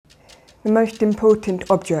The most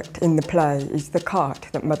important object in the play is the cart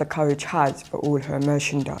that Mother Courage has for all her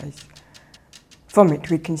merchandise. From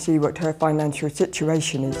it we can see what her financial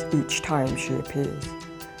situation is each time she appears.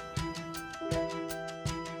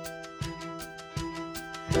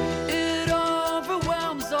 It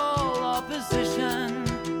overwhelms all opposition.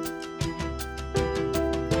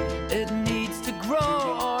 It needs to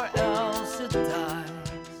grow or else it dies.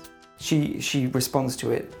 She responds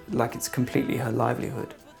to it like it's completely her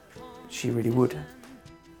livelihood. She really would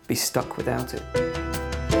be stuck without it.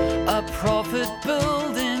 A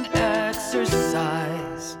profit-building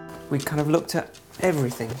exercise. We kind of looked at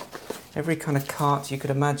everything, every kind of cart you could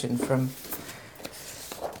imagine, from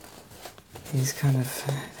these kind of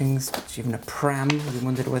things, even a pram. We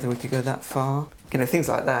wondered whether we could go that far. You know, things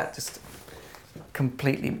like that, just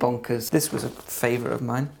completely bonkers. This was a favourite of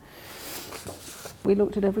mine. We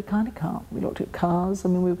looked at every kind of cart. We looked at cars. I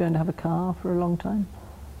mean, we were going to have a car for a long time.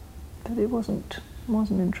 But it wasn't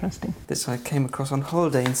interesting. This I came across on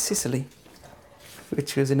holiday in Sicily,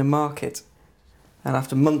 which was in a market. And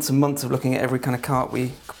after months and months of looking at every kind of cart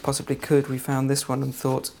we possibly could, we found this one and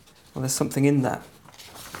thought, well, there's something in that.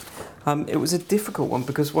 It was a difficult one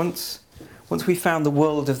because once we found the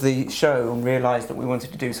world of the show and realised that we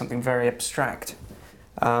wanted to do something very abstract,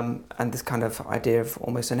 and this kind of idea of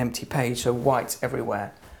almost an empty page, so white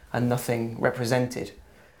everywhere and nothing represented,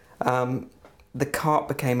 the cart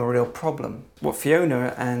became a real problem. What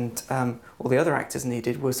Fiona and all the other actors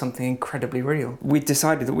needed was something incredibly real. We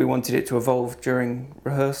decided that we wanted it to evolve during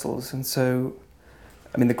rehearsals, and so,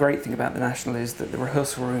 I mean, the great thing about the National is that the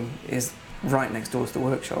rehearsal room is right next door to the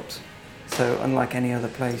workshops. So unlike any other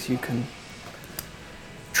place, you can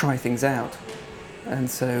try things out. And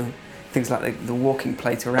so things like the walking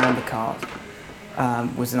plate around the cart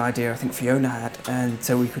was an idea I think Fiona had, and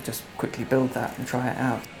so we could just quickly build that and try it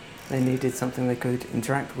out. They needed something they could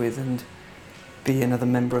interact with and be another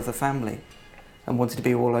member of the family, and wanted to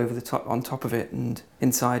be all over the top, on top of it and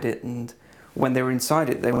inside it, and when they were inside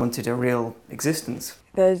it they wanted a real existence.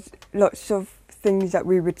 There's lots of things that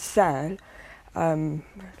we would sell,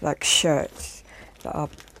 like shirts that are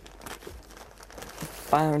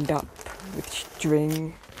bound up with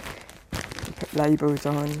string, and put labels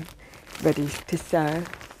on, ready to sell.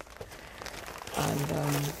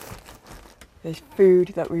 And there's food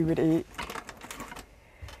that we would eat,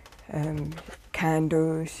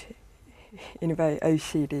 candles in a very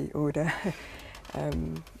OCD order,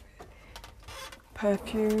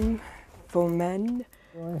 perfume for men.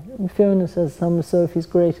 Fiona says some of Sophie's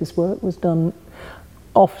greatest work was done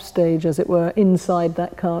off stage, as it were, inside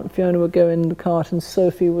that cart. Fiona would go in the cart and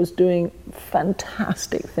Sophie was doing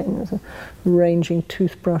fantastic things, arranging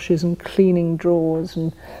toothbrushes and cleaning drawers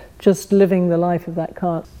and just living the life of that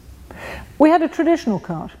cart. We had a traditional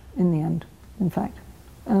cart in the end, in fact,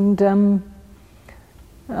 and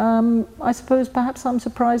I suppose perhaps I'm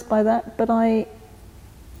surprised by that, but I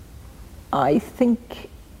think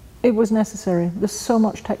it was necessary. There's so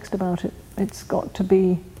much text about it. It's got to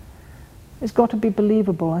be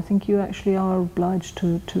believable. I think you actually are obliged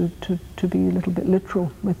to be a little bit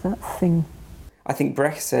literal with that thing. I think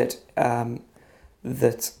Brecht said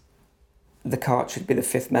that the cart should be the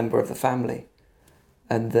fifth member of the family,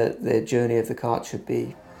 and that the journey of the cart should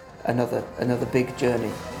be another big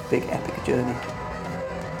journey, big epic journey.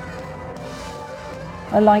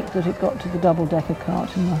 I liked that it got to the double-decker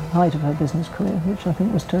cart in the height of her business career, which I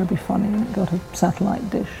think was terribly funny, and it got a satellite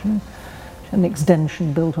dish and an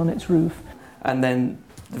extension built on its roof. And then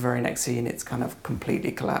the very next scene, it's kind of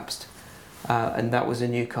completely collapsed. And that was a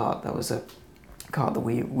new cart. That was a cart that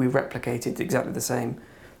we replicated exactly the same,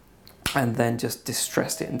 and then just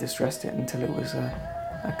distressed it until it was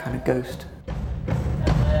a kind of ghost.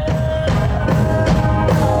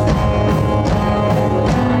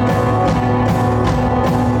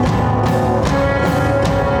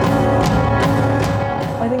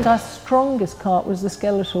 I think our strongest cart was the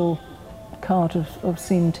skeletal cart of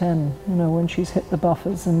scene 10, you know, when she's hit the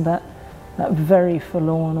buffers, and that very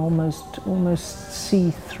forlorn, almost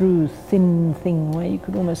see-through thin thing where you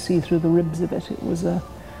could almost see through the ribs of it.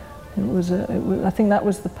 I think that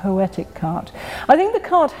was the poetic cart. I think the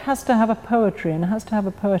cart has to have a poetry and has to have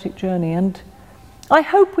a poetic journey, and I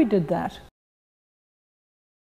hope we did that.